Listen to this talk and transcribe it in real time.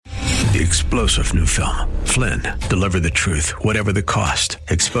The explosive new film, Flynn, deliver the truth, whatever the cost.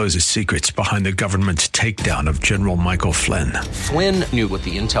 Exposes secrets behind the government's takedown of General Michael Flynn. Flynn knew what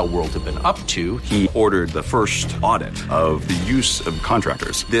the intel world had been up to. He ordered the first audit of the use of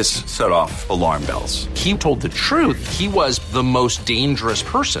contractors. This set off alarm bells. He told the truth. He was the most dangerous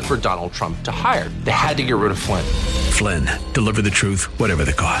person for Donald Trump to hire. They had to get rid of Flynn. Flynn, deliver the truth, whatever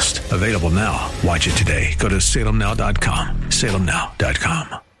the cost. Available now. Watch it today. Go to salemnow.com.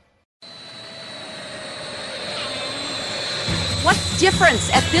 salemnow.com. What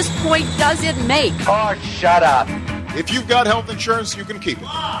difference at this point does it make? Oh, shut up. If you've got health insurance, you can keep it.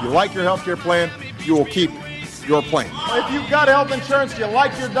 You like your health care plan, you will keep your plan. If you've got health insurance, you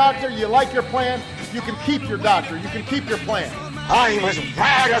like your doctor, you like your plan, you can keep your doctor, you can keep your plan. I'm as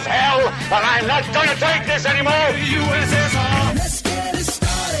mad as hell, but I'm not going to take this anymore. Let's get it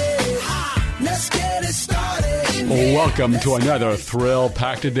started. Let's get it started. Welcome to another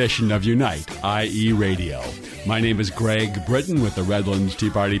thrill-packed edition of Unite, IE Radio. My name is Greg Britton with the Redlands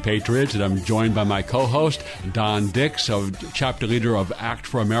Tea Party Patriots, and I'm joined by my co-host, Don Dix, chapter leader of Act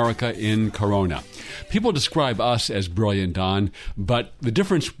for America in Corona. People describe us as brilliant, Don, but the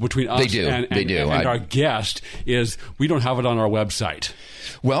difference between us and our guest is we don't have it on our website.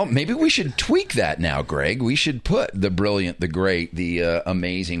 Well, maybe we should tweak that now, Greg. We should put the brilliant, the great, the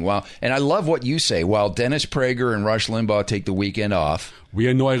amazing. And I love what you say. While Dennis Prager and Rush Limbaugh take the weekend off, we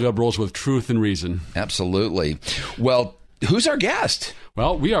annoy liberals with truth and reason. Absolutely. Well, who's our guest?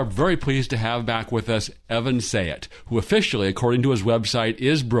 Well, we are very pleased to have back with us Evan Sayet, who officially, according to his website,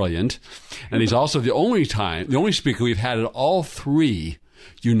 is brilliant. And he's also the only speaker we've had at all three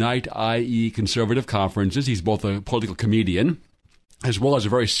Unite IE conservative conferences. He's both a political comedian as well as a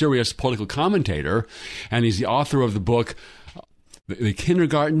very serious political commentator. And he's the author of the book, The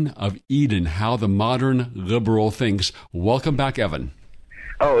Kindergarten of Eden, How the Modern Liberal Thinks. Welcome back, Evan.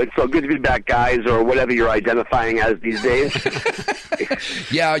 Oh, it's so good to be back, guys, or whatever you're identifying as these days.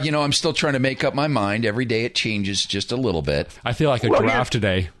 Yeah, I'm still trying to make up my mind. Every day it changes just a little bit. I feel like a giraffe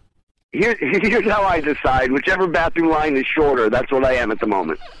today. Here's how I decide. Whichever bathroom line is shorter, that's what I am at the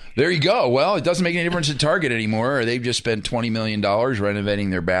moment. There you go. Well, it doesn't make any difference at Target anymore. They've just spent $20 million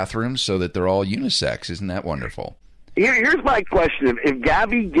renovating their bathrooms so that they're all unisex. Isn't that wonderful? Here's my question. If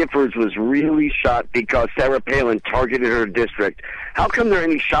Gabby Giffords was really shot because Sarah Palin targeted her district, how come there are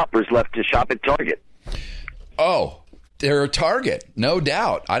any shoppers left to shop at Target? Oh, they're a Target, no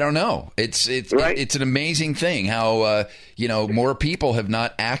doubt. I don't know. It's right? It's an amazing thing how more people have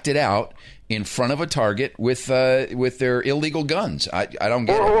not acted out in front of a Target with their illegal guns. I don't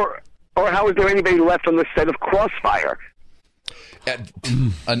get it. Or how is there anybody left on the set of Crossfire?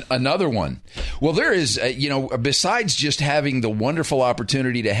 Another one. Well, there is, besides just having the wonderful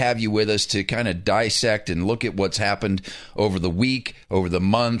opportunity to have you with us to kind of dissect and look at what's happened over the week, over the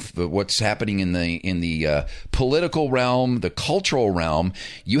month, what's happening in the political realm, the cultural realm,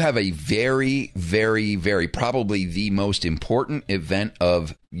 you have a very, very, very probably the most important event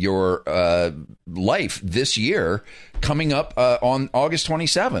of your life this year coming up on August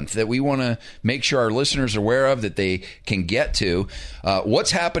 27th that we want to make sure our listeners are aware of, that they can get to.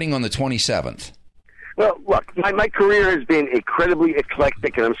 What's happening on the 27th? Well, look, my career has been incredibly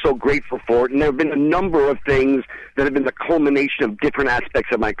eclectic, and I'm so grateful for it. And there have been a number of things that have been the culmination of different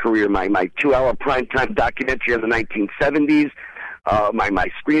aspects of my career. My 2-hour primetime documentary on the 1970s, my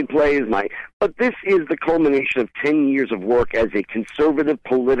screenplays, but this is the culmination of 10 years of work as a conservative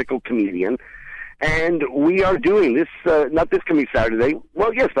political comedian. And we are doing this, not this coming Saturday.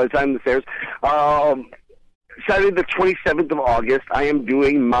 Well, yes, by the time this airs, Saturday the 27th of August, I am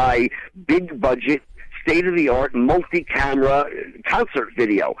doing my big budget, state-of-the-art, multi-camera concert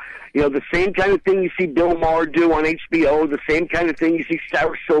video. The same kind of thing you see Bill Maher do on HBO, the same kind of thing you see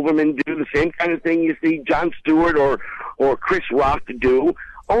Sarah Silverman do, the same kind of thing you see Jon Stewart or Chris Rock do.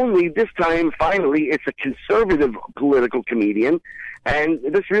 Only this time, finally, it's a conservative political comedian, and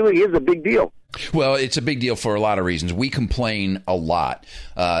this really is a big deal. Well, it's a big deal for a lot of reasons. We complain a lot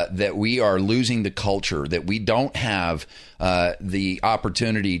that we are losing the culture, that we don't have the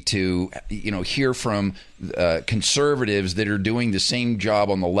opportunity to, hear from conservatives that are doing the same job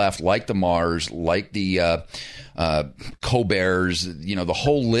on the left, like the Mahers, like the Colberts, the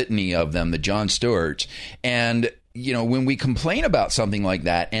whole litany of them, the Jon Stewarts. And when we complain about something like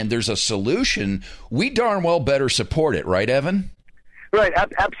that and there's a solution, we darn well better support it, right, Evan? Right,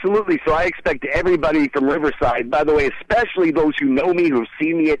 absolutely. So I expect everybody from Riverside, by the way, especially those who know me, who've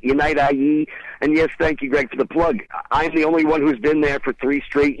seen me at Unite IE, and yes, thank you, Greg, for the plug. I'm the only one who's been there for 3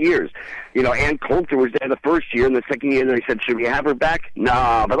 straight years. You know, Ann Coulter was there the first year, and the second year they said, should we have her back?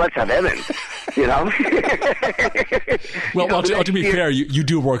 Nah, but let's have Evan, you know? Well, to be fair, you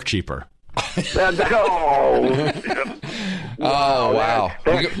do work cheaper. Oh, wow.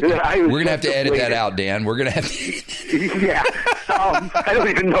 We're going to have to edit that out, Dan. We're going to have to... Yeah. I don't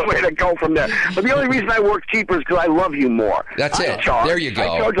even know where to go from there. But the only reason I work cheaper is because I love you more. That's it. There you go.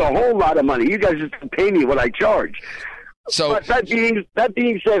 I charge a whole lot of money. You guys just pay me what I charge. So, but that being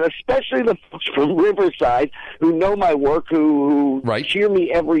said, especially the folks from Riverside who know my work, who cheer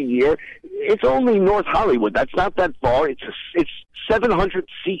me every year, it's only North Hollywood. That's not that far. It's 700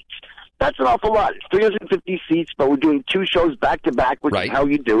 seats. That's an awful lot. It's 350 seats, but we're doing 2 shows back-to-back, which is how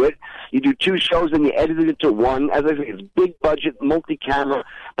you do it. You do 2 shows and you edit it into one. As I say, it's big budget, multi-camera.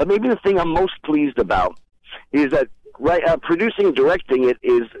 But maybe the thing I'm most pleased about is that producing and directing it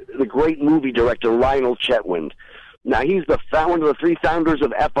is the great movie director, Lionel Chetwynd. Now, he's one of the 3 founders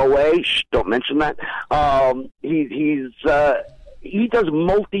of FOA. Shh, don't mention that. He does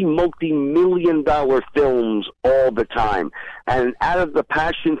multi-million-dollar films all the time. And out of the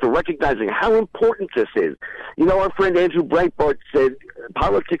passion for recognizing how important this is. You know, our friend Andrew Breitbart said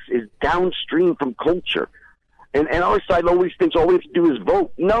politics is downstream from culture. And our side always thinks all we have to do is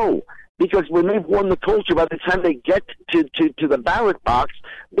vote. No, because when they've won the culture, by the time they get to the ballot box,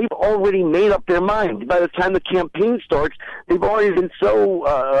 they've already made up their mind. By the time the campaign starts, they've already been so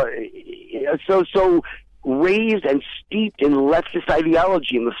raised and steeped in leftist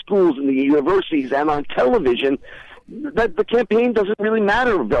ideology in the schools and the universities and on television that the campaign doesn't really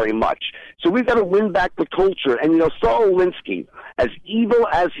matter very much. So we've got to win back the culture. And, you know, Saul Alinsky, as evil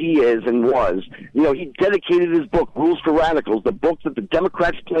as he is and was, you know, he dedicated his book, Rules for Radicals, the book that the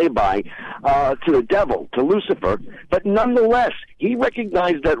Democrats play by, to the devil, to Lucifer. But nonetheless, he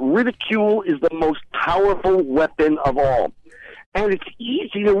recognized that ridicule is the most powerful weapon of all. And it's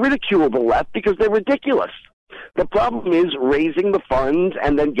easy to ridicule the left because they're ridiculous. The problem is raising the funds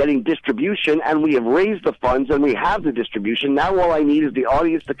and then getting distribution, and we have raised the funds and we have the distribution. Now all I need is the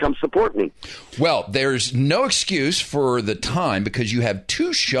audience to come support me. Well, there's no excuse for the time because you have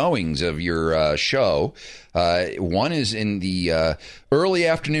 2 showings of your show. One is in the early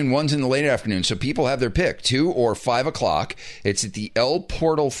afternoon, one's in the late afternoon, so people have their pick, 2 or 5 o'clock. It's at the El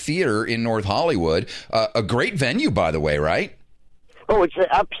Portal Theater in North Hollywood. A great venue, by the way, right? Oh, it's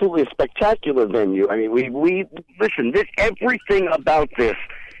absolutely a spectacular venue. I mean, we listen. Everything about this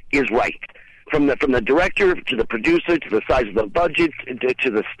is right, from the director to the producer to the size of the budget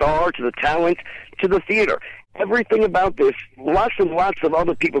to the star to the talent to the theater. Everything about this, lots and lots of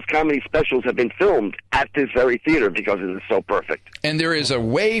other people's comedy specials have been filmed at this very theater because it is so perfect. And there is a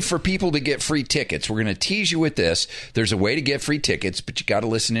way for people to get free tickets. We're going to tease you with this. There's a way to get free tickets, but you got to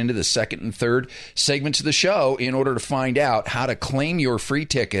listen into the second and third segments of the show in order to find out how to claim your free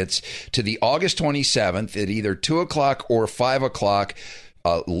tickets to the August 27th at either 2 o'clock or 5 o'clock.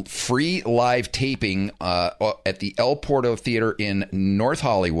 Free live taping at the El Portal Theater in North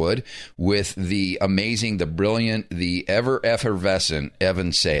Hollywood with the amazing, the brilliant, the ever effervescent Evan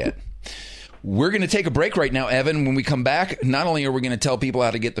Sayet. We're going to take a break right now, Evan. When we come back, not only are we going to tell people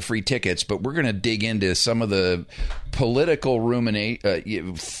how to get the free tickets, but we're going to dig into some of the political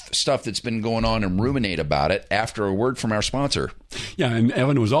stuff that's been going on and ruminate about it after a word from our sponsor. Yeah, and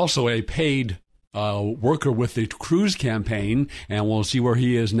Evan was also a paid worker with the Cruz campaign, and we'll see where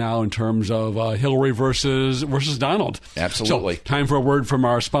he is now in terms of Hillary versus Donald. Absolutely. So, time for a word from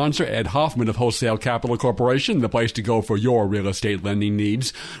our sponsor, Ed Hoffman of Wholesale Capital Corporation, the place to go for your real estate lending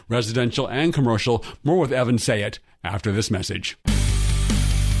needs, residential and commercial. More with Evan Sayet after this message.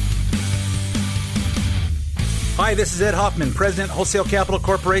 Hi, this is Ed Hoffman, President, Wholesale Capital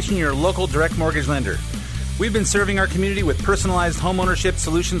Corporation, your local direct mortgage lender. We've been serving our community with personalized homeownership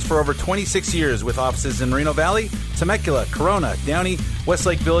solutions for over 26 years with offices in Moreno Valley, Temecula, Corona, Downey,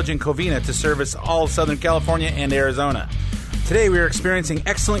 Westlake Village, and Covina to service all of Southern California and Arizona. Today, we are experiencing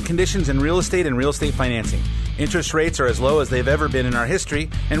excellent conditions in real estate and real estate financing. Interest rates are as low as they've ever been in our history,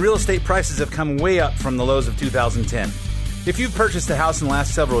 and real estate prices have come way up from the lows of 2010. If you've purchased a house in the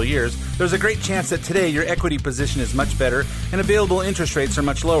last several years, there's a great chance that today your equity position is much better and available interest rates are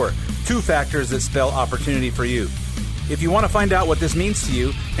much lower. 2 factors that spell opportunity for you. If you want to find out what this means to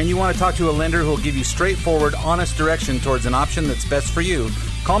you and you want to talk to a lender who will give you straightforward, honest direction towards an option that's best for you,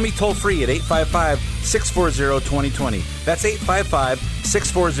 call me toll-free at 855-640-2020. That's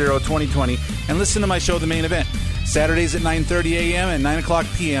 855-640-2020. And listen to my show, The Main Event. Saturdays at 9:30 a.m. and 9 o'clock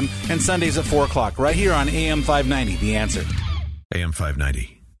p.m. and Sundays at 4 o'clock, right here on AM 590, The Answer. AM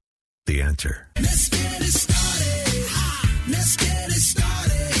 590. The Answer. Let's get it started. Let's get it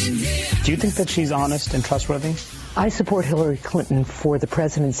started in here. Do you think that she's honest and trustworthy? I support Hillary Clinton for the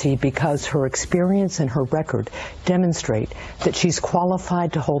presidency because her experience and her record demonstrate that she's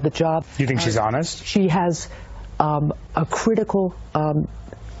qualified to hold the job. You think she's honest? She has a critical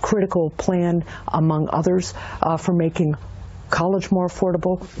plan, among others, for making college more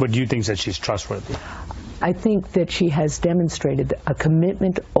affordable. But do you think that she's trustworthy? I think that she has demonstrated a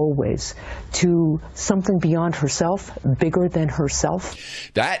commitment always to something beyond herself, bigger than herself.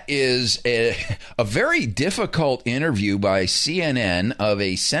 That is a very difficult interview by CNN of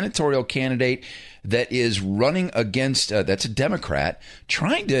a senatorial candidate that is running against, that's a Democrat,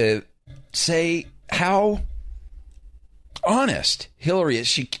 trying to say how honest Hillary is.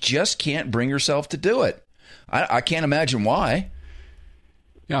 She just can't bring herself to do it. I can't imagine why.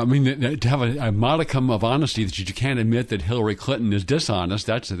 Yeah, I mean, to have a modicum of honesty that you can't admit that Hillary Clinton is dishonest,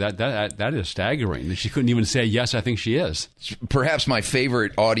 that is staggering. That she couldn't even say, yes, I think she is. Perhaps my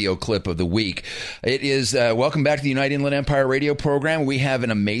favorite audio clip of the week. It is, welcome back to the United Inland Empire radio program. We have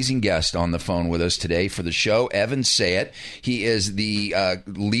an amazing guest on the phone with us today for the show, Evan Sayet. He is the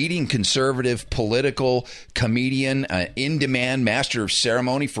leading conservative political comedian, in-demand master of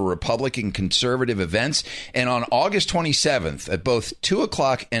ceremony for Republican conservative events. And on August 27th, at both 2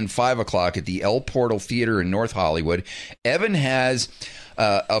 o'clock and 5 o'clock at the El Portal Theater in North Hollywood, Evan has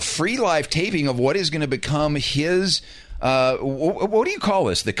a free live taping of what is going to become his, what do you call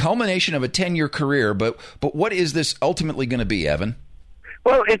this? The culmination of a 10-year career. But what is this ultimately going to be, Evan?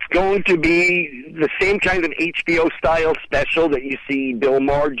 Well, it's going to be the same kind of HBO-style special that you see Bill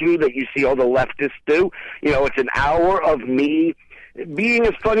Maher do, that you see all the leftists do. You know, it's an hour of me being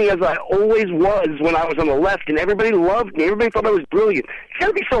as funny as I always was when I was on the left, and everybody loved me. Everybody thought I was brilliant. It's got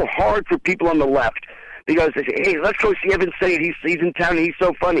to be so hard for people on the left because they say, hey, let's go see Evan Sayet. He's in town and he's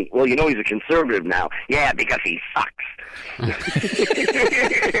so funny. Well, you know he's a conservative now. Yeah, because he sucks. You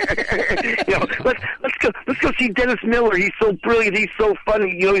know, let's go see Dennis Miller. He's so brilliant. He's so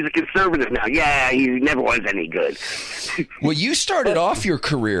funny. You know he's a conservative now. Yeah, he never was any good. Well, you started off your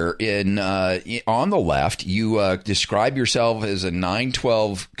career in on the left. You describe yourself as a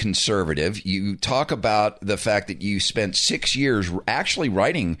 9/12 conservative. You talk about the fact that you spent 6 years actually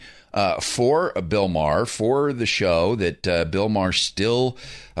writing for Bill Maher, for the show that Bill Maher still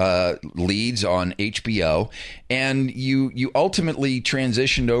leads on HBO, and you ultimately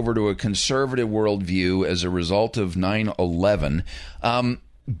transitioned over to a conservative worldview as a result of 9/11.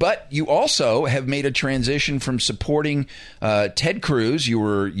 But you also have made a transition from supporting Ted Cruz. You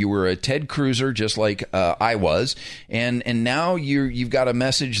were a Ted Cruiser, just like I was, and now you've got a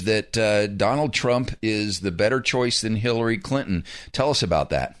message that Donald Trump is the better choice than Hillary Clinton. Tell us about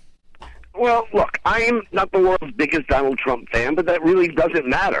that. Well, look, I'm not the world's biggest Donald Trump fan, but that really doesn't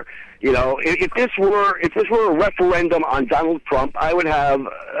matter. You know, if this were a referendum on Donald Trump, I would have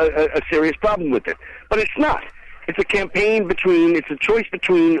a serious problem with it. But it's not. It's a choice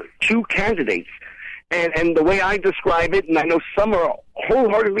between two candidates. And the way I describe it, and I know some are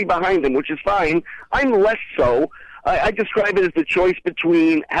wholeheartedly behind him, which is fine, I'm less so. I describe it as the choice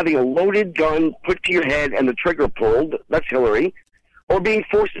between having a loaded gun put to your head and the trigger pulled, that's Hillary, or being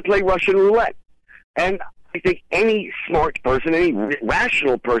forced to play Russian roulette. And I think any smart person, any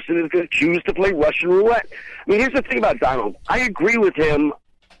rational person is going to choose to play Russian roulette. I mean, here's the thing about Donald. I agree with him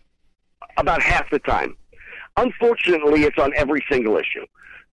about half the time. Unfortunately, it's on every single issue.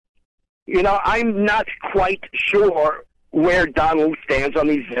 You know, I'm not quite sure where Donald stands on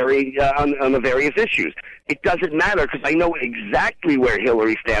these on the various issues. It doesn't matter because I know exactly where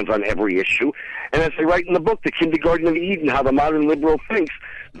Hillary stands on every issue. And as I write in the book, The Kindergarten of Eden, How the Modern Liberal Thinks,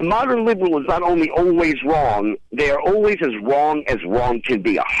 the modern liberal is not only always wrong, they are always as wrong can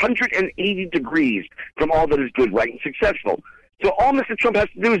be, 180 degrees from all that is good, right, and successful. So all Mr. Trump has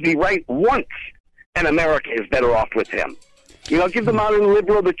to do is be right once, and America is better off with him. You know, give the modern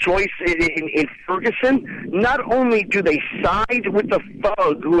liberal the choice in Ferguson. Not only do they side with the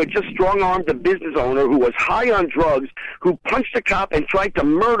thug who had just strong-armed a business owner who was high on drugs, who punched a cop and tried to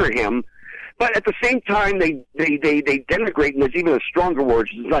murder him, but at the same time they denigrate, and there's even a stronger word,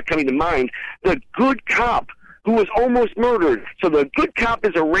 which is not coming to mind, the good cop who was almost murdered. So the good cop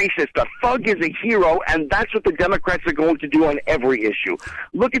is a racist, the thug is a hero, and that's what the Democrats are going to do on every issue.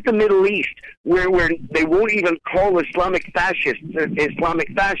 Look at the Middle East, where they won't even call Islamic fascists,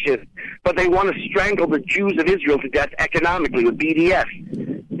 but they want to strangle the Jews of Israel to death economically with BDS.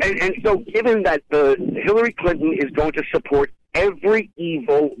 And so given that Hillary Clinton is going to support every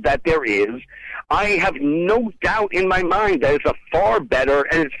evil that there is, I have no doubt in my mind that it's a far better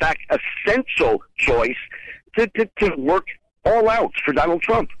and, in fact, essential choice to work all out for Donald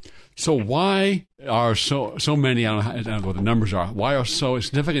Trump. So why are so many, I don't know what the numbers are, why are so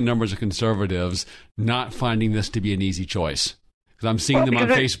significant numbers of conservatives not finding this to be an easy choice? Because I'm seeing them on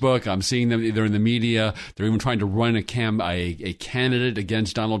Facebook, I'm seeing them either in the media, they're even trying to run a candidate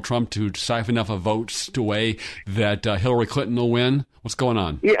against Donald Trump to siphon enough of votes away that Hillary Clinton will win. What's going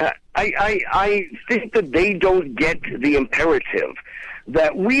on? Yeah, I think that they don't get the imperative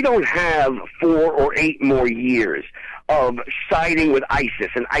that we don't have 4 or 8 more years of siding with ISIS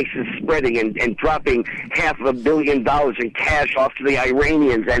and ISIS spreading and dropping $500 million in cash off to the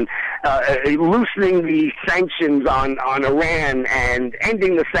Iranians and loosening the sanctions on Iran and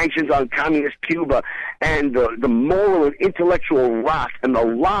ending the sanctions on communist Cuba and the moral and intellectual rot and the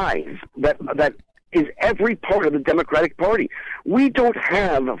lies that is every part of the Democratic Party. We don't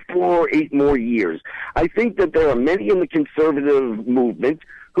have 4 or 8 more years. I think that there are many in the conservative movement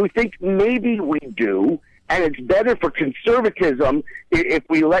who think maybe we do, and it's better for conservatism if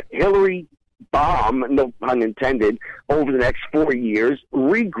we let Hillary bomb, no pun intended, over the next 4 years,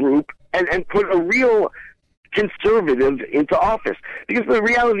 regroup, and put a real conservative into office. Because the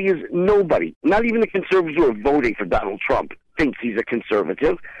reality is nobody, not even the conservatives who are voting for Donald Trump, thinks he's a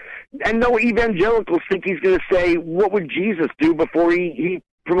conservative. And no evangelicals think he's going to say, what would Jesus do before he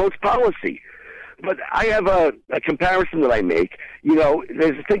promotes policy? But I have a comparison that I make. You know,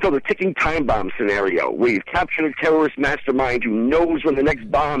 there's a thing called the ticking time bomb scenario, where you've captured a terrorist mastermind who knows when the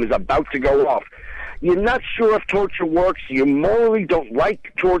next bomb is about to go off. You're not sure if torture works. You morally don't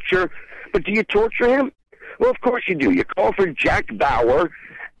like torture. But do you torture him? Well, of course you do. You call for Jack Bauer,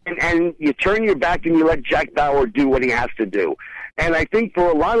 and you turn your back and you let Jack Bauer do what he has to do. And I think for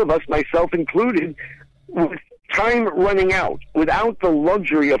a lot of us, myself included, with time running out, without the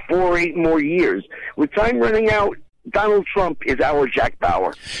luxury of 4 or 8 more years, with time running out, Donald Trump is our Jack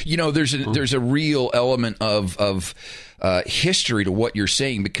Bauer. You know, there's a real element of history to what you're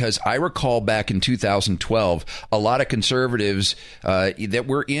saying, because I recall back in 2012, a lot of conservatives that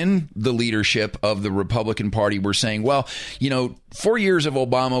were in the leadership of the Republican Party were saying, well, you know, 4 years of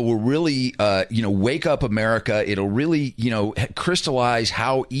Obama will really, wake up America. It'll really, crystallize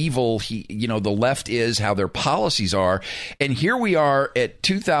how evil the left is, how their policies are. And here we are at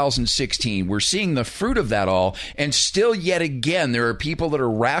 2016. We're seeing the fruit of that all. And still, yet again, there are people that are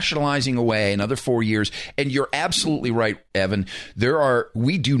rationalizing away another 4 years. And you're absolutely right, Evan.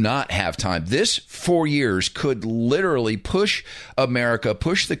 We do not have time. This 4 years could literally push America,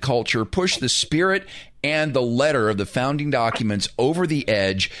 push the culture, push the spirit and the letter of the founding documents over the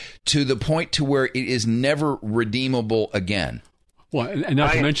edge to the point to where it is never redeemable again. Well, and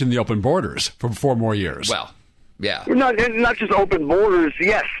not to mention the open borders for 4 more years. Well, yeah. Not just open borders,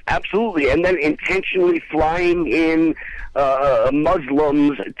 yes, absolutely. And then intentionally flying in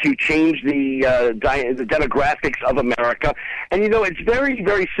Muslims to change the demographics of America. And, it's very,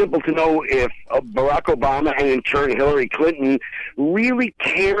 very simple to know if Barack Obama and, in turn, Hillary Clinton really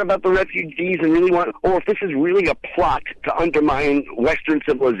care about the refugees and really want, or if this is really a plot to undermine Western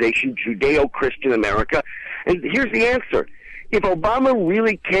civilization, Judeo-Christian America. And here's the answer. If Obama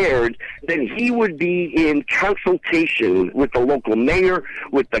really cared, then he would be in consultation with the local mayor,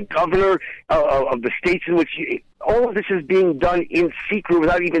 with the governor of the states in which all of this is being done in secret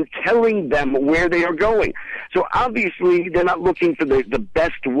without even telling them where they are going. So obviously they're not looking for the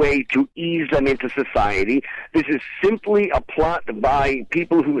best way to ease them into society. This is simply a plot by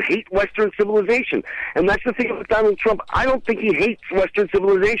people who hate Western civilization. And that's the thing with Donald Trump. I don't think he hates Western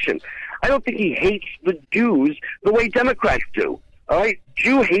civilization. I don't think he hates the Jews the way Democrats do. All right?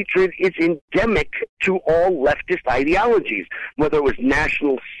 Jew hatred is endemic to all leftist ideologies, whether it was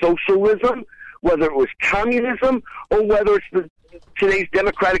National Socialism, whether it was communism, or whether it's today's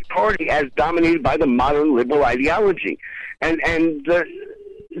Democratic Party as dominated by the modern liberal ideology.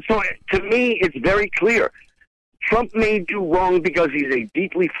 So to me, it's very clear. Trump may do wrong because he's a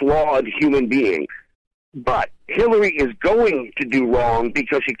deeply flawed human being. But Hillary is going to do wrong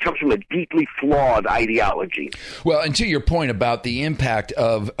because she comes from a deeply flawed ideology. Well, and to your point about the impact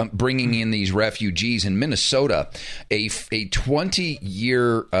of bringing in these refugees in Minnesota, a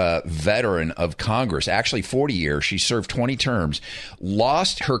 20-year veteran of Congress, actually 40 years, she served 20 terms,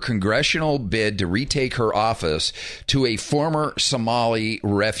 lost her congressional bid to retake her office to a former Somali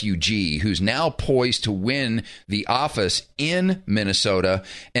refugee who's now poised to win the office in Minnesota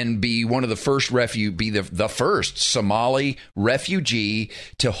and be one of the first the first Somali refugee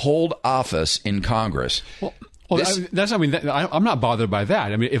to hold office in Congress. Well, I'm not bothered by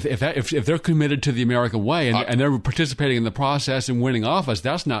that. I mean, if they're committed to the American way and they're participating in the process and winning office,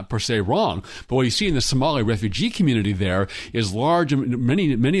 that's not per se wrong. But what you see in the Somali refugee community there is large.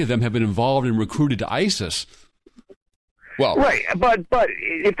 Many of them have been involved and recruited to ISIS. Well, right, but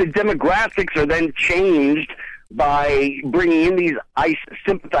if the demographics are then changed by bringing in these ISIS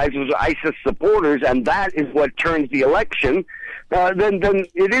sympathizers or ISIS supporters, and that is what turns the election, then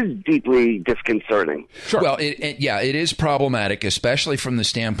it is deeply disconcerting. Sure. Well, it is problematic, especially from the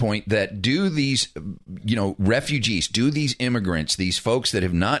standpoint that do these, refugees, do these immigrants, these folks that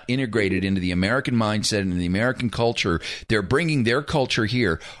have not integrated into the American mindset and the American culture, they're bringing their culture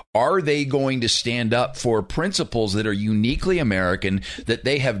here. Are they going to stand up for principles that are uniquely American that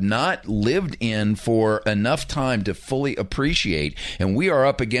they have not lived in for enough time to fully appreciate? And we are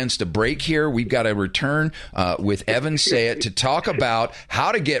up against a break here. We've got to return with Evan Sayet to talk about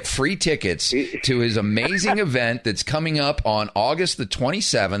how to get free tickets to his amazing event that's coming up on August the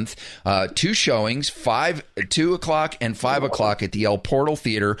 27th. 2 showings, 2 o'clock and 5 o'clock at the El Portal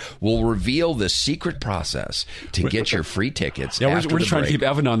Theater. Will reveal the secret process to get your free tickets. Yeah, we're just trying to keep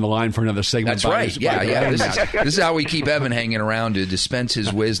Evan on the line for another segment. That's right. This is how we keep Evan hanging around to dispense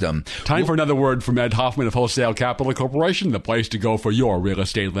his wisdom. Time for another word from Ed Hoffman of Wholesale Capital Corporation, the place to go for your real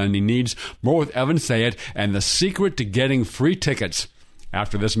estate lending needs. More with Evan Sayet and the secret to getting free tickets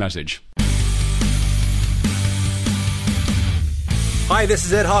after this message. Hi, this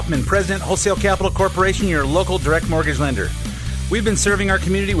is Ed Hoffman, President, Wholesale Capital Corporation, your local direct mortgage lender. We've been serving our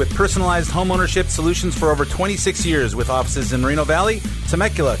community with personalized homeownership solutions for over 26 years with offices in Moreno Valley,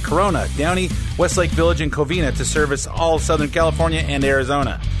 Temecula, Corona, Downey, Westlake Village, and Covina to service all of Southern California and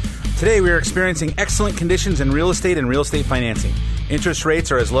Arizona. Today, we are experiencing excellent conditions in real estate and real estate financing. Interest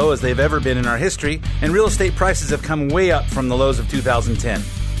rates are as low as they've ever been in our history, and real estate prices have come way up from the lows of 2010.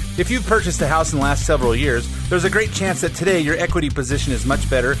 If you've purchased a house in the last several years, there's a great chance that today your equity position is much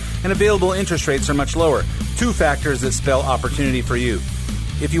better and available interest rates are much lower. 2 factors that spell opportunity for you.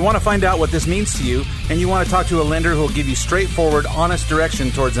 If you want to find out what this means to you and you want to talk to a lender who will give you straightforward, honest direction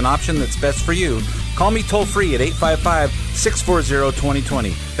towards an option that's best for you, call me toll-free at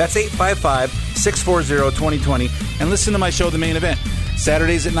 855-640-2020. That's 855-640-2020. And listen to my show, The Main Event.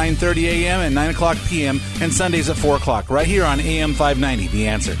 Saturdays at 9:30 a.m. and 9 o'clock p.m. and Sundays at 4 o'clock, right here on AM 590, The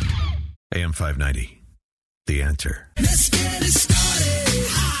Answer. AM 590, The Answer. Let's get it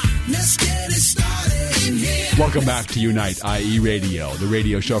started. Let's get it started in here. Welcome back to Unite, IE Radio, the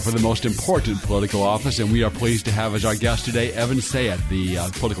radio show for the most important political office, and we are pleased to have as our guest today Evan Sayet, the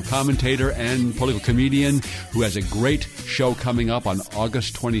political commentator and political comedian who has a great show coming up on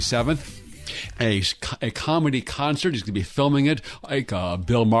August 27th. A comedy concert. He's going to be filming it like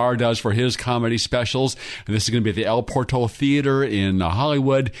Bill Maher does for his comedy specials. And this is going to be at the El Portal Theater in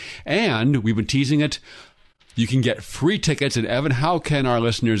Hollywood. And we've been teasing it. You can get free tickets. And Evan, how can our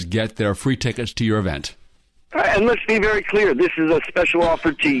listeners get their free tickets to your event? And let's be very clear. This is a special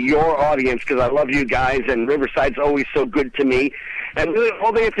offer to your audience because I love you guys, and Riverside's always so good to me. And really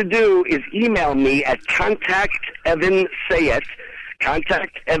all they have to do is email me at contactevansayet.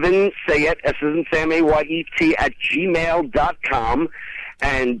 Contact Evan Sayet, S as in Sam, A-Y-E-T, at gmail.com,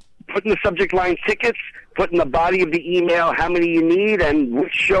 and put in the subject line tickets, put in the body of the email how many you need and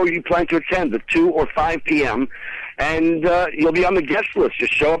which show you plan to attend, at 2 or 5 p.m., and you'll be on the guest list.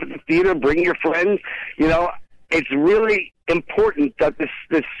 Just show up at the theater, bring your friends. You know, it's really important that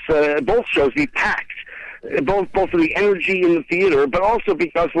both shows be packed. Both of the energy in the theater, but also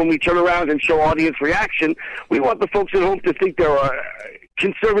because when we turn around and show audience reaction, we want the folks at home to think there are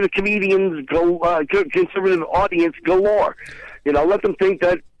conservative comedians, conservative audience galore. You know, let them think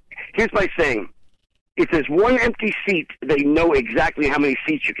that. Here's my saying: if there's one empty seat, they know exactly how many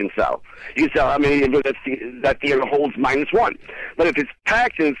seats you can sell. You can sell how many that theater holds -1. But if it's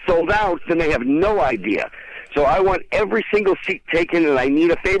packed and it's sold out, then they have no idea. So I want every single seat taken, and I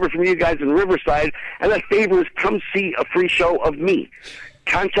need a favor from you guys in Riverside, and that favor is come see a free show of me.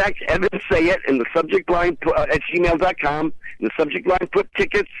 Contact Evan Sayet in the subject line at gmail.com. In the subject line, put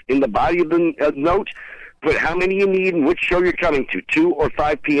tickets. In the body of the note, put how many you need and which show you're coming to, 2 or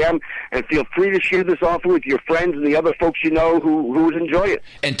 5 p.m., and feel free to share this offer with your friends and the other folks you know who would enjoy it.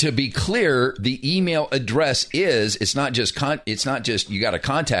 And to be clear, the email address is, it's not just you got to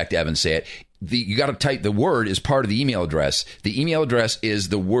contact Evan Sayet. You got to type the word as part of the email address. The email address is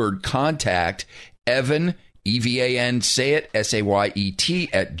the word contact, Evan, E-V-A-N, Sayet, S-A-Y-E-T,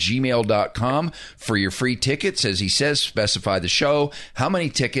 at gmail.com for your free tickets. As he says, specify the show, how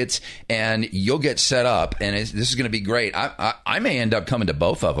many tickets, and you'll get set up. And this is going to be great. I may end up coming to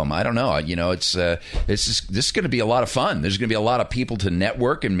both of them. I don't know. You know, this is going to be a lot of fun. There's going to be a lot of people to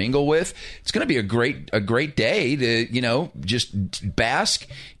network and mingle with. It's going to be a great day to, you know, just bask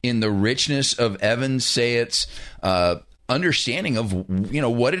in the richness of Evan Sayet's understanding of,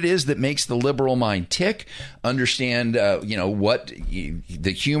 what it is that makes the liberal mind tick, understand, what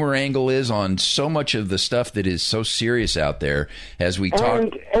the humor angle is on so much of the stuff that is so serious out there as we talk.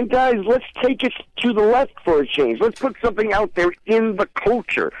 And guys, let's take it to the left for a change. Let's put something out there in the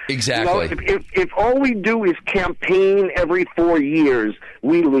culture. Exactly. If all we do is campaign every 4 years,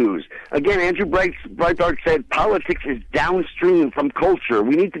 we lose. Again, Andrew Breitbart said politics is downstream from culture.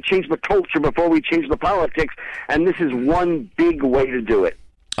 We need to change the culture before we change the politics, and this is one big way to do it.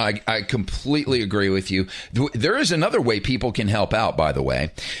 I completely agree with you. There is another way people can help out, by the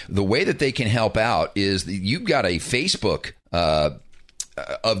way. The way that they can help out is you've got a Facebook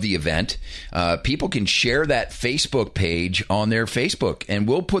of the event. People can share that Facebook page on their Facebook, and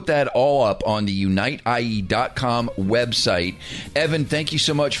we'll put that all up on the UniteIE.com website. Evan, thank you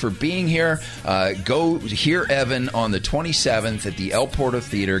so much for being here. Go hear Evan on the 27th at the El Porto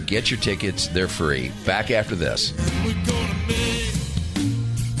Theater. Get your tickets. They're free. Back after this. We're gonna make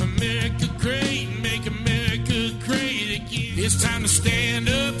America great, make America great again. It's time to stand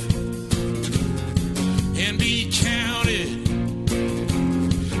up and be counted.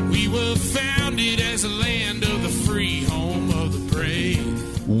 We were founded as a land of the free, home of the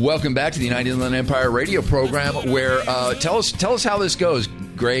brave. Welcome back to the United Inland Empire radio program, where tell us how this goes,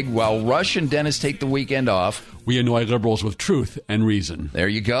 Greg. While Rush and Dennis take the weekend off, we annoy liberals with truth and reason. There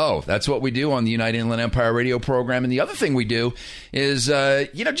you go. That's what we do on the United Inland Empire radio program. And the other thing we do is,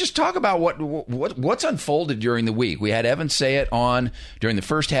 just talk about what's unfolded during the week. We had Evan Sayet on during the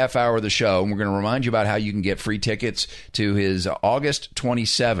first half hour of the show, and we're going to remind you about how you can get free tickets to his August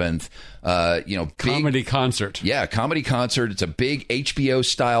 27th comedy concert. Yeah, comedy concert. It's a big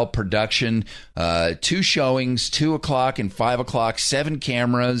HBO-style production. 2 showings, 2 o'clock and 5 o'clock, 7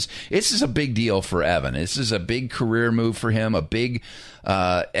 cameras. This is a big deal for Evan. This is a big career move for him, a big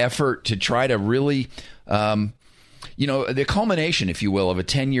effort to try to really... the culmination, if you will, of a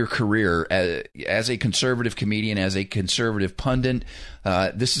 10-year career as a conservative comedian, as a conservative pundit.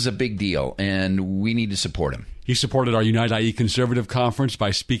 This is a big deal, and we need to support him. He supported our Unite IE Conservative Conference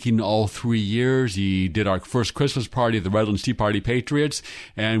by speaking all 3 years. He did our first Christmas party at the Redlands Tea Party Patriots,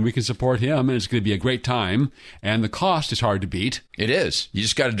 and we can support him, and it's going to be a great time. And the cost is hard to beat. It is. You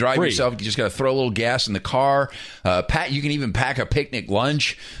just got to drive yourself. You just got to throw a little gas in the car. You can even pack a picnic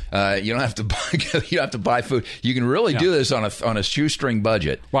lunch. You don't have to buy food. You can really do this on a shoestring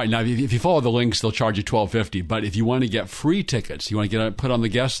budget. Right. Now, if you follow the links, they'll charge you $12.50. But if you want to get free tickets, you want to get put on the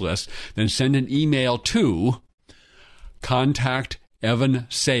guest list, then send an email to contact Evan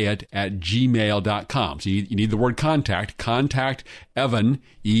Sayet at gmail.com. So you need the word contact. Contact Evan,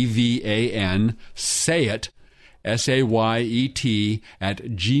 EVAN, Sayet, SAYET, at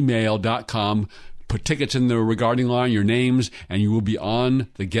gmail.com. Put tickets in the regarding line, your names, and you will be on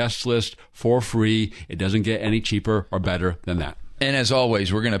the guest list for free. It doesn't get any cheaper or better than that. And as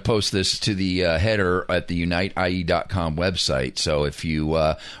always, we're going to post this to the header at the UniteIE.com website. So if you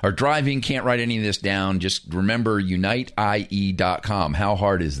are driving, can't write any of this down, just remember UniteIE.com. How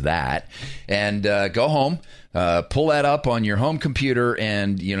hard is that? And go home. Pull that up on your home computer,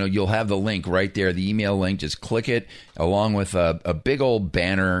 and you'll have the link right there, the email link. Just click it, along with a big old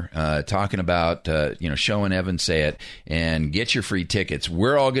banner talking about showing Evan Sayet, and get your free tickets.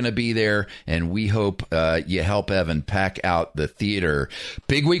 We're all going to be there, and we hope you help Evan pack out the theater.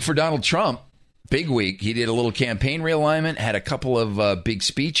 Big week for Donald Trump. Big week. He did a little campaign realignment, had a couple of big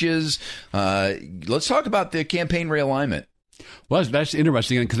speeches. Let's talk about the campaign realignment. Well, that's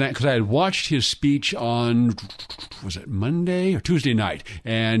interesting because I had watched his speech on, was it Monday or Tuesday night?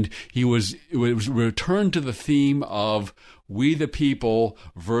 And it was returned to the theme of we the people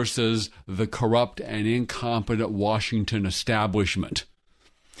versus the corrupt and incompetent Washington establishment.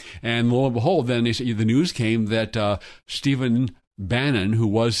 And lo and behold, then the news came that Stephen Bannon, who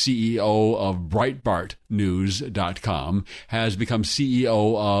was CEO of BreitbartNews.com, has become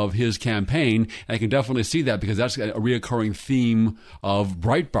CEO of his campaign. And I can definitely see that because that's a reoccurring theme of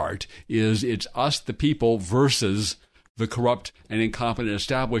Breitbart is it's us, the people, versus the corrupt and incompetent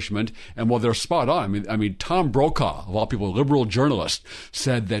establishment. And while they're spot on, I mean, Tom Brokaw, of all people, a liberal journalist,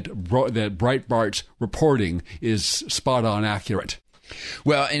 said that Breitbart's reporting is spot on accurate.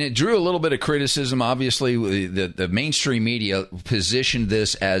 Well, and it drew a little bit of criticism. Obviously, the mainstream media positioned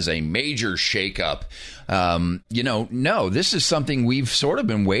this as a major shakeup. No, this is something we've sort of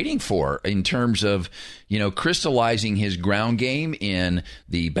been waiting for in terms of, crystallizing his ground game in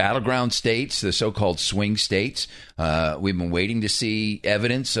the battleground states, the so-called swing states. We've been waiting to see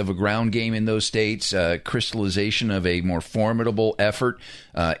evidence of a ground game in those states, crystallization of a more formidable effort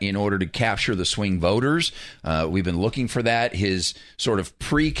in order to capture the swing voters. We've been looking for that. His sort of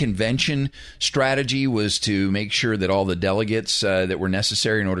pre-convention strategy was to make sure that all the delegates that were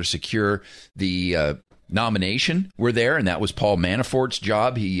necessary in order to secure the nomination were there, and that was Paul Manafort's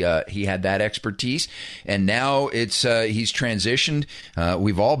job. He had that expertise, and now it's he's transitioned.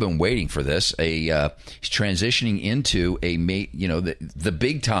 We've all been waiting for this. He's transitioning into the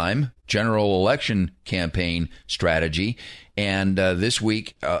big time general election campaign strategy. And this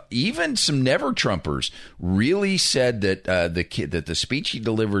week, even some never-Trumpers really said that the speech he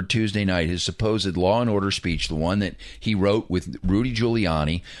delivered Tuesday night, his supposed Law and Order speech, the one that he wrote with Rudy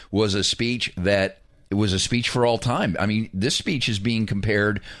Giuliani, was a speech that it was a speech for all time. I mean, this speech is being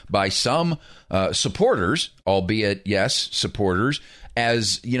compared by some supporters, albeit, yes, supporters,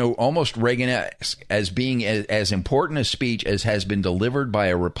 as, almost Reagan-esque, as being as important a speech as has been delivered by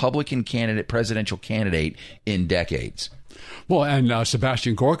a Republican presidential candidate in decades. Well, and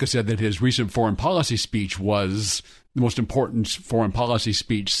Sebastian Gorka said that his recent foreign policy speech was the most important foreign policy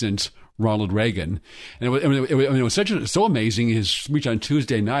speech since Ronald Reagan. And it was so amazing, his speech on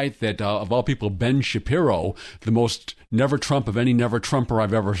Tuesday night, that of all people, Ben Shapiro, the most never Trump of any never Trumper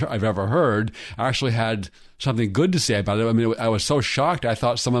I've ever heard, actually had something good to say about it. I mean, I was so shocked. I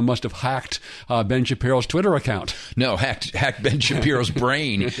thought someone must have hacked Ben Shapiro's Twitter account. No, hacked Ben Shapiro's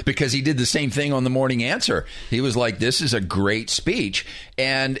brain, because he did the same thing on The Morning Answer. He was like, this is a great speech.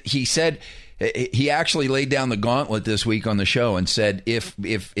 And he said, he actually laid down the gauntlet this week on the show and said,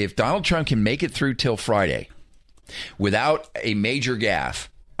 if Donald Trump can make it through till Friday without a major gaffe,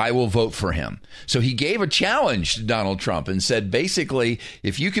 I will vote for him. So he gave a challenge to Donald Trump and said, basically,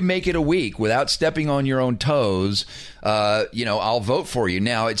 if you can make it a week without stepping on your own toes, I'll vote for you.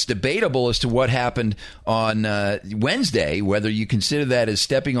 Now, it's debatable as to what happened on Wednesday, whether you consider that as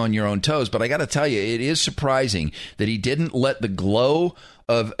stepping on your own toes. But I got to tell you, it is surprising that he didn't let the glow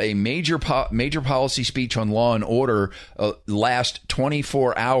of a major policy speech on law and order last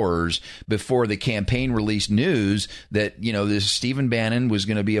 24 hours before the campaign released news that, this Stephen Bannon was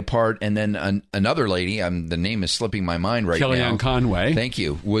going to be a part, and then another lady, the name is slipping my mind right now. Kellyanne Conway. Thank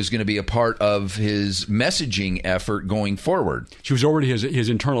you. Was going to be a part of his messaging effort going forward. She was already his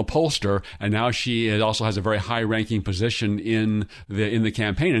internal pollster, and now she also has a very high-ranking position in the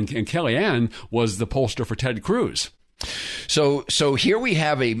campaign. And Kellyanne was the pollster for Ted Cruz. So here we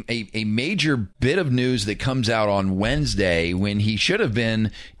have a major bit of news that comes out on Wednesday, when he should have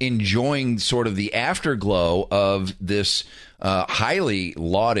been enjoying sort of the afterglow of this highly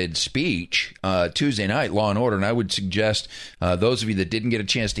lauded speech Tuesday night, Law and Order. And I would suggest those of you that didn't get a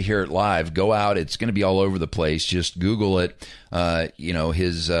chance to hear it live, go out. It's going to be all over the place. Just Google it.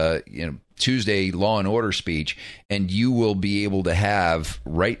 His Tuesday Law and Order speech, and you will be able to have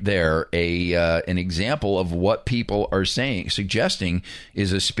right there an example of what people are suggesting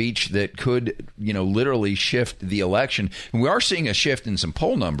is a speech that could, literally shift the election. And we are seeing a shift in some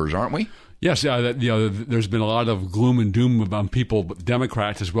poll numbers, aren't we? Yes, there's been a lot of gloom and doom about people,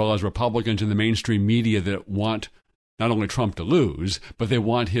 Democrats as well as Republicans in the mainstream media, that want not only Trump to lose, but they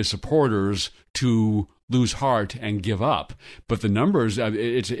want his supporters to lose heart and give up. But the numbers,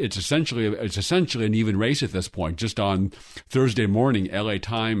 it's essentially an even race at this point. Just on Thursday morning, LA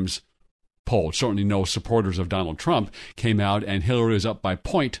Times poll, certainly no supporters of Donald Trump, came out, and Hillary is up by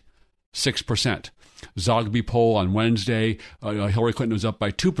 0.6%. Zogby poll on Wednesday, Hillary Clinton was up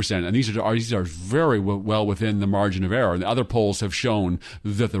by 2%, and these are very well within the margin of error. And the other polls have shown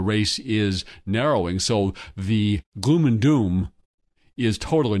that the race is narrowing, so the gloom and doom is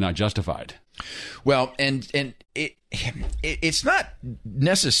totally not justified. Well, and it's not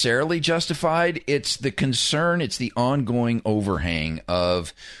necessarily justified. It's the concern. It's the ongoing overhang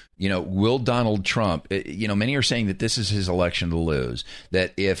of, will Donald Trump, many are saying that this is his election to lose,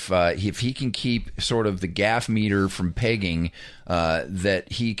 that if he can keep sort of the gaffe meter from pegging,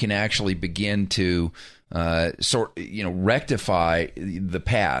 that he can actually begin to rectify the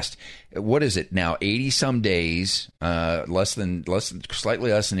past. What is it now? 80 some days, slightly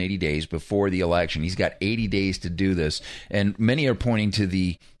less than 80 days before the election. He's got 80 days to do this, and many are pointing to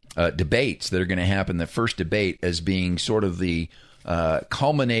the debates that are going to happen. The first debate as being sort of the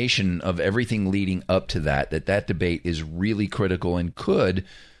culmination of everything leading up to that debate is really critical and could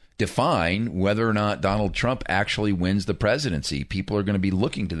define whether or not Donald Trump actually wins the presidency. People are going to be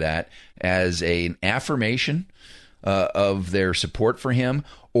looking to that as an affirmation of their support for him,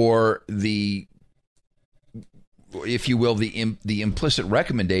 or the if you will, the implicit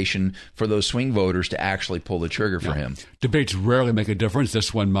recommendation for those swing voters to actually pull the trigger for him. Debates rarely make a difference.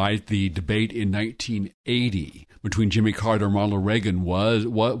 This one might. The debate in 1980 between Jimmy Carter and Ronald Reagan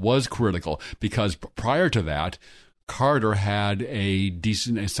was critical, because prior to that, Carter had a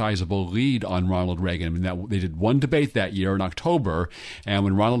sizable lead on Ronald Reagan. I mean, they did one debate that year in October, and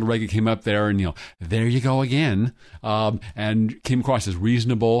when Ronald Reagan came up there and, there you go again, and came across as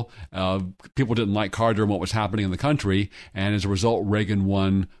reasonable, people didn't like Carter and what was happening in the country, and as a result, Reagan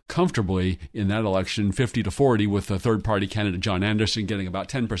won comfortably in that election, 50-40, with the third-party candidate John Anderson getting about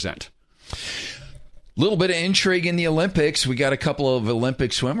 10%. Little bit of intrigue in the Olympics. We got a couple of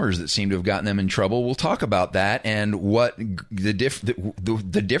Olympic swimmers that seem to have gotten them in trouble. We'll talk about that and what the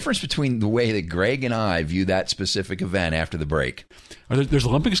difference between the way that Greg and I view that specific event after the break. There's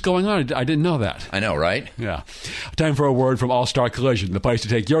Olympics going on? I didn't know that. I know, right? Yeah. Time for a word from All Star Collision, the place to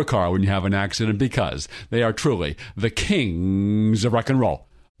take your car when you have an accident, because they are truly the kings of rock and roll.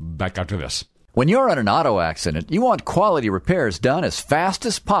 Back after this. When you're in an auto accident, you want quality repairs done as fast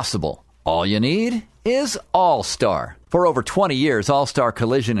as possible. All you need is All-Star. For over 20 years, All-Star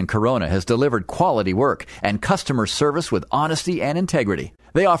Collision in Corona has delivered quality work and customer service with honesty and integrity.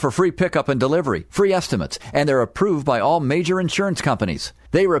 They offer free pickup and delivery, free estimates, and they're approved by all major insurance companies.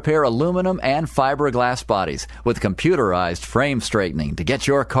 They repair aluminum and fiberglass bodies with computerized frame straightening to get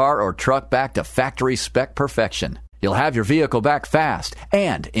your car or truck back to factory spec perfection. You'll have your vehicle back fast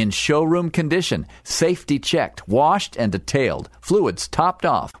and in showroom condition, safety checked, washed and detailed, fluids topped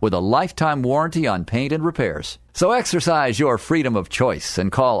off with a lifetime warranty on paint and repairs. So exercise your freedom of choice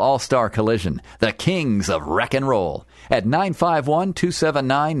and call All-Star Collision, the kings of wreck and roll, at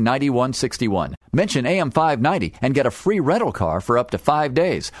 951-279-9161. Mention AM 590 and get a free rental car for up to 5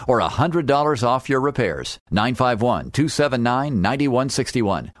 days or $100 off your repairs.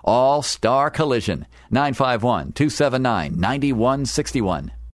 951-279-9161. All-Star Collision.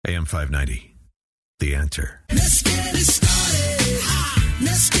 951-279-9161. AM 590. The answer. Let's get it started.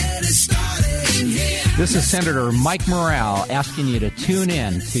 Let's get it started in here. This is Senator Mike Morrell asking you to tune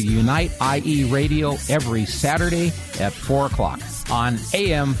in to Unite IE Radio every Saturday at 4 o'clock on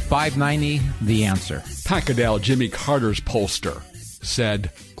AM 590, The Answer. Pacadell, Jimmy Carter's pollster,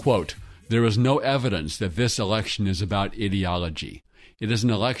 said, quote, "There is no evidence that this election is about ideology. It is an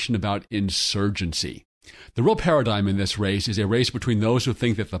election about insurgency. The real paradigm in this race is a race between those who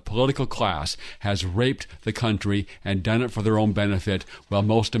think that the political class has raped the country and done it for their own benefit while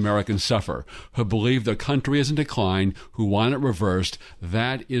most Americans suffer, who believe the country is in decline, who want it reversed.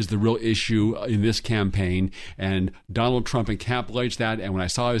 That is the real issue in this campaign, and Donald Trump encapsulates that, and when I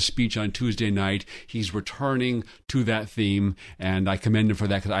saw his speech on Tuesday night, he's returning to that theme, and I commend him for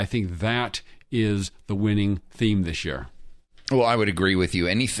that, because I think that is the winning theme this year." Well, I would agree with you.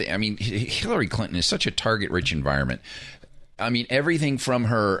 Hillary Clinton is such a target-rich environment. I mean, everything from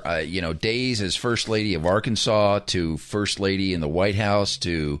her, days as First Lady of Arkansas to First Lady in the White House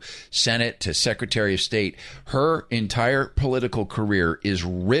to Senate to Secretary of State, her entire political career is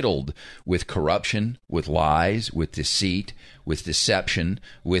riddled with corruption, with lies, with deceit, with deception,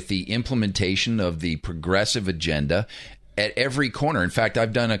 with the implementation of the progressive agenda at every corner. In fact,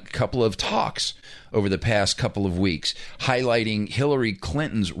 I've done a couple of talks over the past couple of weeks highlighting Hillary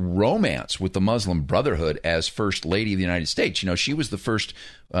Clinton's romance with the Muslim Brotherhood as First Lady of the United States. She was the first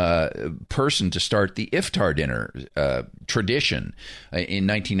person to start the iftar dinner tradition in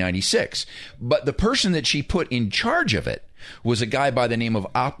 1996. But the person that she put in charge of it was a guy by the name of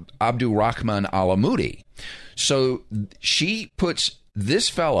Abdurrahman Al-Amoudi. So she puts this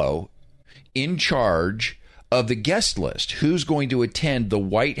fellow in charge of the guest list, who's going to attend the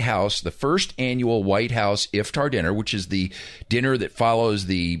White House, the first annual White House iftar dinner, which is the dinner that follows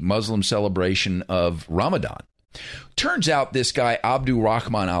the Muslim celebration of Ramadan. Turns out this guy,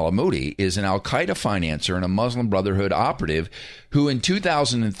 Abdurrahman Al-Amoudi, is an al-Qaeda financer and a Muslim Brotherhood operative who in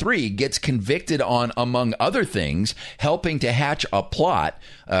 2003 gets convicted on, among other things, helping to hatch a plot,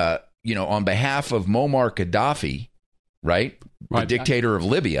 on behalf of Muammar Gaddafi, right? The dictator of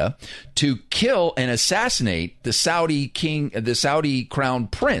Libya, to kill and assassinate the Saudi king, the Saudi crown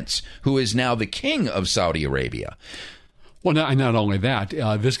prince, who is now the king of Saudi Arabia. Well, not only that,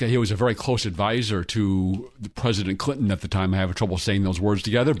 this guy, he was a very close advisor to President Clinton at the time. I have trouble saying those words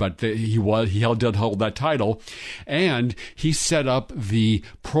together, but did hold that title. And he set up the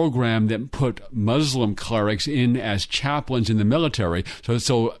program that put Muslim clerics in as chaplains in the military.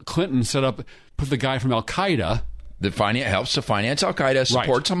 So Clinton put the guy from Al-Qaeda, helps to finance Al-Qaeda,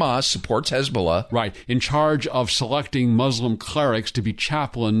 supports Hamas, supports Hezbollah. Right, in charge of selecting Muslim clerics to be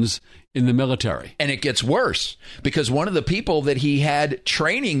chaplains in the military. And it gets worse, because one of the people that he had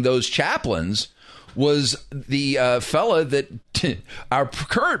training those chaplains was the fella that our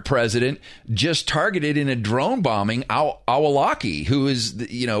current president just targeted in a drone bombing, Awlaki, who is,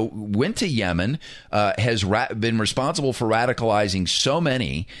 went to Yemen, has been responsible for radicalizing so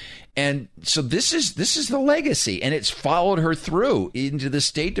many. And so this is the legacy, and it's followed her through into the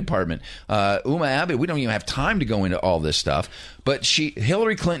State Department. Uma Abed, we don't even have time to go into all this stuff, but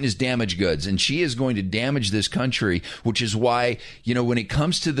Hillary Clinton is damaged goods, and she is going to damage this country, which is why, when it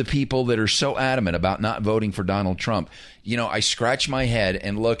comes to the people that are so adamant about not voting for Donald Trump, I scratch my head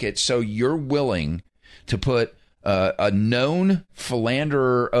and look at, so you're willing to put a known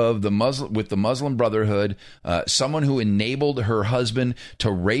philanderer of the Muslim Brotherhood, someone who enabled her husband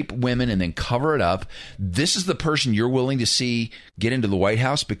to rape women and then cover it up. This is the person you're willing to see get into the White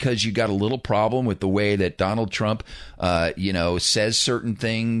House because you got a little problem with the way that Donald Trump, says certain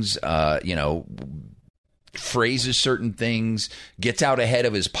things, phrases certain things, gets out ahead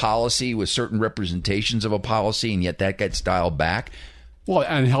of his policy with certain representations of a policy, and yet that gets dialed back. Well,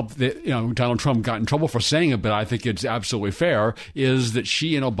 and Donald Trump got in trouble for saying it, but I think it's absolutely fair, is that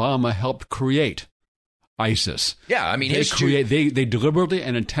she and Obama helped create ISIS. Yeah, I mean, they deliberately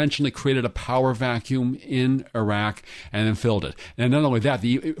and intentionally created a power vacuum in Iraq and then filled it. And not only that,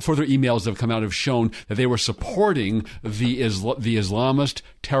 the further emails that have come out have shown that they were supporting the Islamist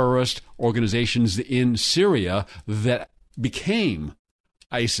terrorist organizations in Syria that became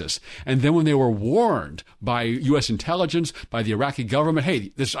ISIS. And then when they were warned by U.S. intelligence, by the Iraqi government,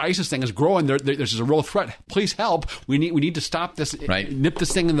 hey, this ISIS thing is growing. There's a real threat. Please help. We need to stop this, nip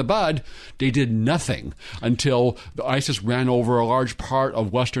this thing in the bud. They did nothing until the ISIS ran over a large part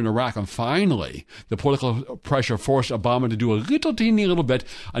of western Iraq. And finally, the political pressure forced Obama to do a teeny little bit,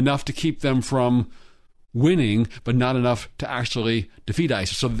 enough to keep them from winning, but not enough to actually defeat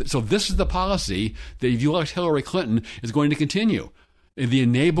ISIS. So this is the policy that, if you elect Hillary Clinton, is going to continue. The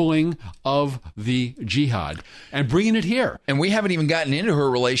enabling of the jihad and bringing it here. And we haven't even gotten into her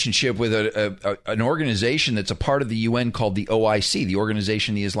relationship with an organization that's a part of the UN called the OIC, the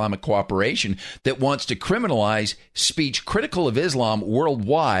Organization of the Islamic Cooperation, that wants to criminalize speech critical of Islam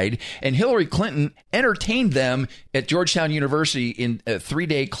worldwide. And Hillary Clinton entertained them at Georgetown University in a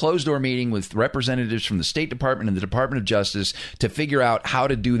 3-day closed-door meeting with representatives from the State Department and the Department of Justice to figure out how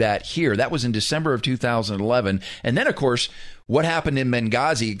to do that here. That was in December of 2011. And then, of course, what happened in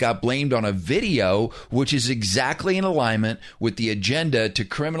Benghazi got blamed on a video, which is exactly in alignment with the agenda to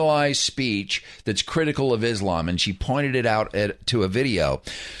criminalize speech that's critical of Islam. And she pointed it out to a video.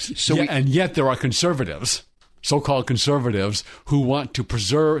 And yet there are conservatives, so-called conservatives, who want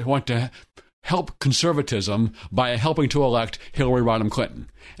to help conservatism by helping to elect Hillary Rodham Clinton.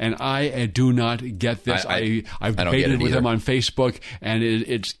 And I do not get this. I've debated with them on Facebook, and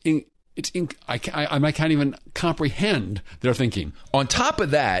I can't even comprehend their thinking. On top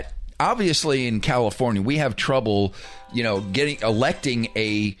of that, obviously in California, we have trouble, electing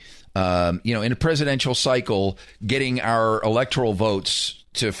in a presidential cycle, getting our electoral votes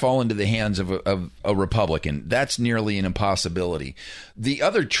to fall into the hands of a Republican. That's nearly an impossibility. The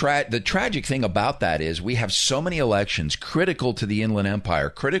other the tragic thing about that is we have so many elections critical to the Inland Empire,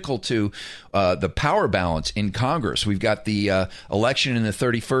 critical to the power balance in Congress. We've got the election in the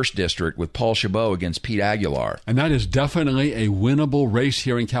 31st District with Paul Chabot against Pete Aguilar. And that is definitely a winnable race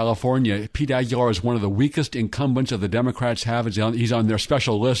here in California. Pete Aguilar is one of the weakest incumbents that the Democrats have. He's on their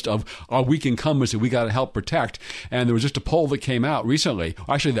special list of our weak incumbents that we got to help protect. And there was just a poll that came out recently,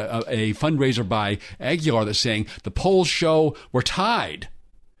 actually a fundraiser by Aguilar, that's saying the polls show we're tied.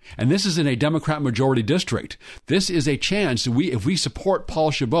 And this is in a Democrat majority district. This is a chance that if we support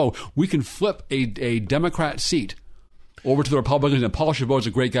Paul Chabot, we can flip a Democrat seat over to the Republicans. And Paul Chabot is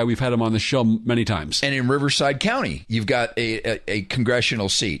a great guy. We've had him on the show many times. And in Riverside County, you've got a congressional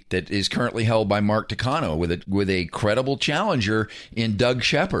seat that is currently held by Mark Takano with a credible challenger in Doug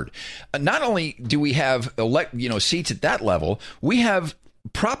Shepard. Not only do we have seats at that level, we have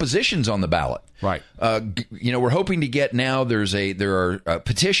propositions on the ballot. Right. We're hoping to get now. There are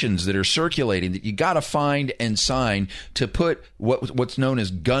petitions that are circulating that you got to find and sign to put what's known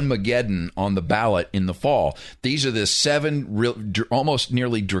as Gunmageddon on the ballot in the fall. These are the 7 almost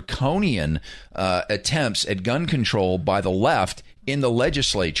nearly draconian attempts at gun control by the left in the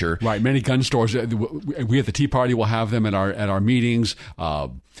legislature. Right. Many gun stores. We at the Tea Party will have them at our meetings.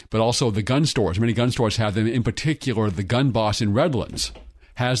 But also the gun stores. Many gun stores have them. In particular, the Gun Boss in Redlands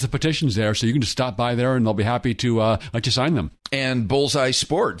has the petitions there, so you can just stop by there and they'll be happy to let you sign them. And Bullseye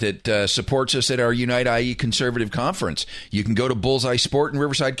Sport that supports us at our Unite IE Conservative Conference. You can go to Bullseye Sport in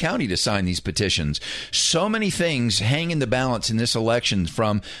Riverside County to sign these petitions. So many things hang in the balance in this election,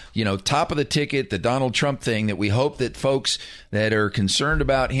 from, top of the ticket, the Donald Trump thing, that we hope that folks that are concerned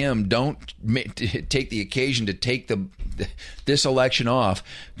about him don't take the occasion to take this election off.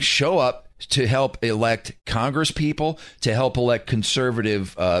 Show up to help elect Congress people, to help elect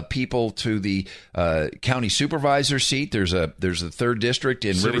conservative people to the county supervisor seat. There's a third district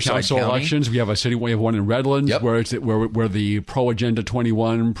in City Riverside Council County. Elections. We have one in Redlands, Yep. where the pro Agenda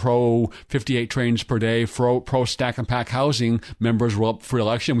 21, pro 58 trains per day, pro stack and pack housing members were up for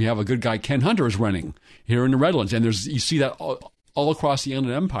election. We have a good guy, Ken Hunter, is running here in the Redlands, and you see that all across the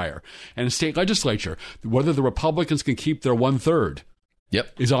Inland Empire. And the state legislature, whether the Republicans can keep their 1/3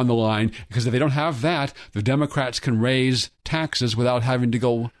 is on the line, because if they don't have that, the Democrats can raise taxes without having to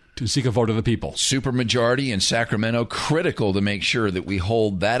go to seek a vote of the people. Supermajority in Sacramento, critical to make sure that we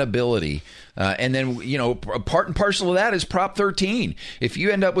hold that ability. And then, part and parcel of that is Prop 13. If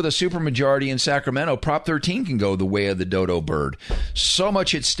you end up with a supermajority in Sacramento, Prop 13 can go the way of the dodo bird. So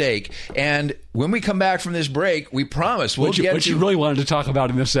much at stake. And when we come back from this break, we promise we'll get what you really wanted to talk about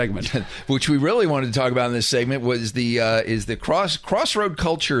in this segment. Which we really wanted to talk about in this segment was the crossroad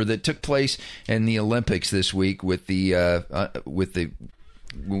culture that took place in the Olympics this week with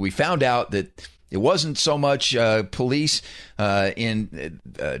when we found out that it wasn't so much police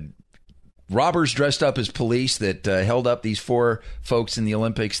robbers dressed up as police that held up these 4 folks in the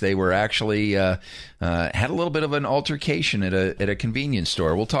Olympics. They were actually had a little bit of an altercation at a convenience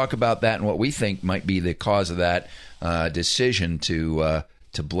store. We'll talk about that and what we think might be the cause of that decision to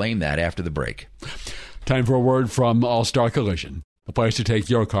blame that after the break. Time for a word from All-Star Collision, a place to take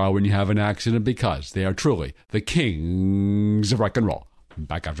your car when you have an accident, because they are truly the kings of rock and roll.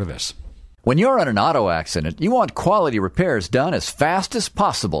 Back after this. When you're in an auto accident, you want quality repairs done as fast as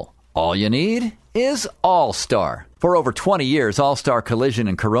possible. All you need is All-Star. For over 20 years, All-Star Collision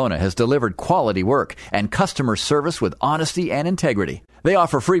in Corona has delivered quality work and customer service with honesty and integrity. They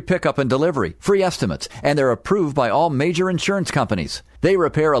offer free pickup and delivery, free estimates, and they're approved by all major insurance companies. They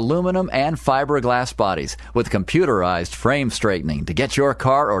repair aluminum and fiberglass bodies with computerized frame straightening to get your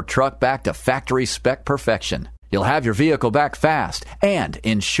car or truck back to factory spec perfection. You'll have your vehicle back fast and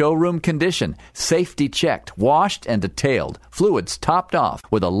in showroom condition, safety checked, washed and detailed, fluids topped off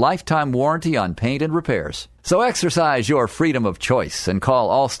with a lifetime warranty on paint and repairs. So exercise your freedom of choice and call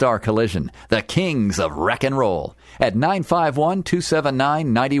All-Star Collision, the kings of wreck and roll, at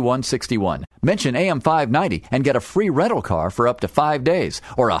 951-279-9161. Mention AM 590 and get a free rental car for up to 5 days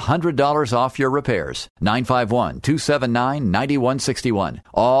or $100 off your repairs. 951-279-9161.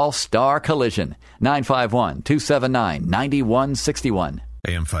 All-Star Collision. 951-279-9161.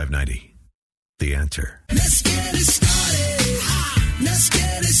 AM 590. The answer. Let's get it started. Let's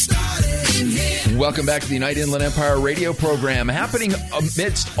get it started in here. Welcome back to the Unite Inland Empire radio program. Happening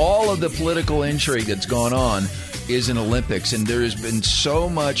amidst all of the political intrigue that's gone on is an Olympics, and there has been so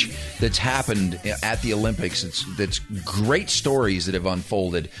much that's happened at the Olympics. That's great stories that have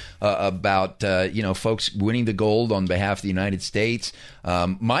unfolded about folks winning the gold on behalf of the United States.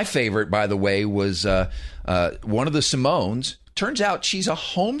 My favorite, by the way, was one of the Simones. Turns out she's a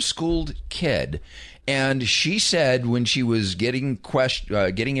homeschooled kid. And she said when she was getting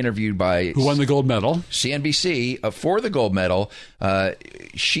interviewed by who won the gold medal, CNBC, for the gold medal,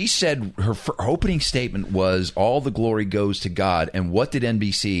 she said her opening statement was, "All the glory goes to God." And what did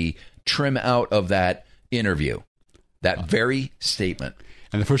NBC trim out of that interview? That very statement.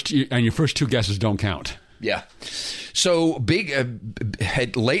 And your first 2 guesses don't count. Yeah. So big,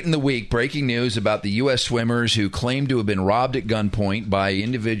 late in the week, breaking news about the U.S. swimmers who claim to have been robbed at gunpoint by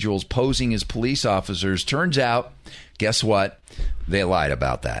individuals posing as police officers. Turns out, guess what? They lied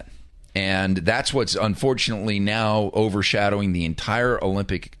about that. And that's what's unfortunately now overshadowing the entire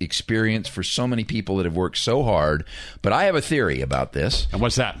Olympic experience for so many people that have worked so hard. But I have a theory about this. And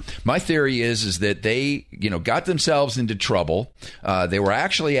what's that? My theory is that they, got themselves into trouble. They were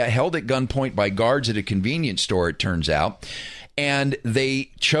actually held at gunpoint by guards at a convenience store, it turns out. And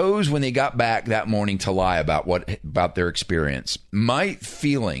they chose when they got back that morning to lie about their experience. My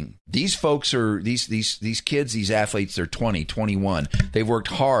feeling, these folks are these kids, these athletes, they're 20, 21. They've worked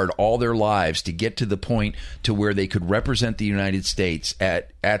hard all their lives to get to the point to where they could represent the United States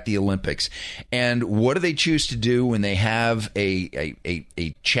at the Olympics. And what do they choose to do when they have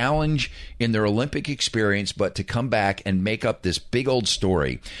a challenge in their Olympic experience, but to come back and make up this big old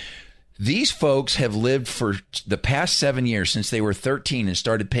story? These folks have lived for the past 7 years, since they were 13 and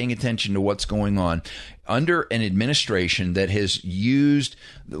started paying attention to what's going on, under an administration that has used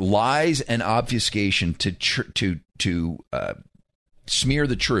lies and obfuscation to smear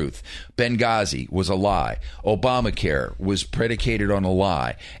the truth. Benghazi was a lie. Obamacare was predicated on a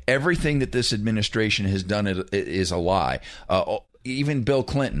lie. Everything that this administration has done is a lie. Even Bill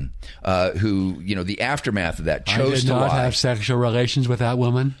Clinton, who, the aftermath of that, chose to lie. I did not have sexual relations with that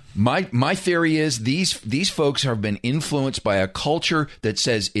woman. My theory is these folks have been influenced by a culture that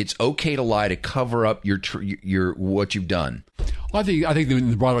says it's okay to lie to cover up your what you've done. Well, I think in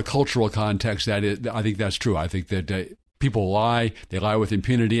the broader cultural context, I think that's true. I think that people lie, they lie with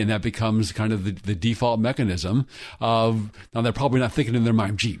impunity, and that becomes kind of the default mechanism of, now they're probably not thinking in their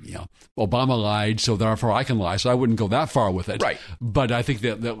mind, Obama lied, so therefore I can lie, so I wouldn't go that far with it. Right. But I think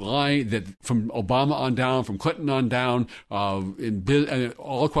that lie, that from Obama on down, from Clinton on down, and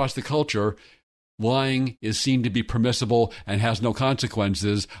all across the culture, lying is seen to be permissible and has no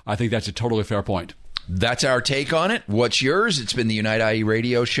consequences. I think that's a totally fair point. That's our take on it. What's yours? It's been the Unite IE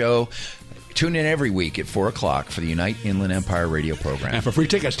radio show. Tune in every week at 4 o'clock for the Unite Inland Empire radio program. And for free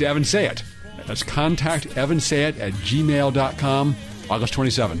tickets to Evan Say It, that's contact evansayit@gmail.com, August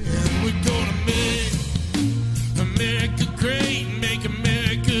 27. We're gonna make America great, make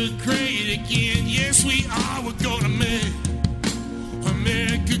America great again. Yes, we are. We're gonna make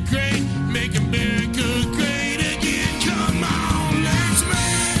America great, make America great again. Come on, let's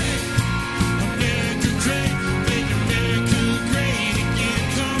make America great, make America great again.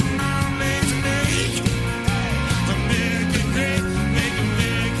 Come on, let's make America great, make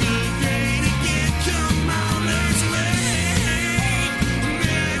America great again. Come on, let's make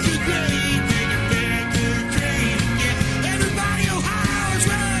America great, make America great again. Everybody, Ohio's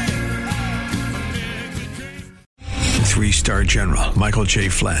right. America great. 3-star General Michael J.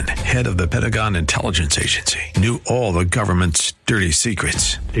 Flynn, head of the Pentagon Intelligence Agency, knew all the government's dirty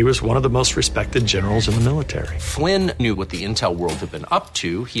secrets. He was one of the most respected generals in the military. Flynn knew what the intel world had been up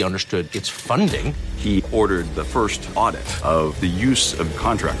to. He understood its funding. He ordered the first audit of the use of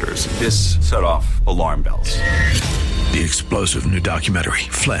contractors. This set off alarm bells. The explosive new documentary,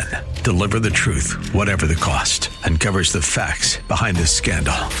 Flynn, Deliver the Truth, Whatever the Cost, uncovers the facts behind this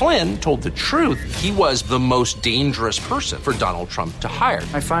scandal. Flynn told the truth. He was the most dangerous person for Donald Trump to hire.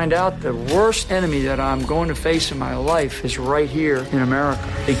 I find out the worst enemy that I'm going to face in my life is right here in America.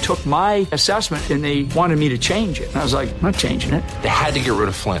 They took my assessment and they wanted me to change it. And I was like, I'm not changing it. They had to get rid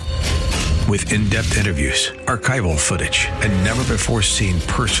of Flynn. With in-depth interviews, archival footage, and never-before-seen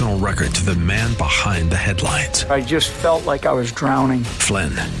personal records of the man behind the headlines. I just felt like I was drowning. Flynn,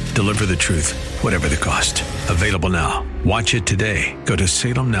 Deliver the Truth, Whatever the Cost. Available now. Watch it today. Go to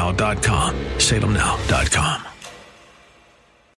salemnow.com. salemnow.com.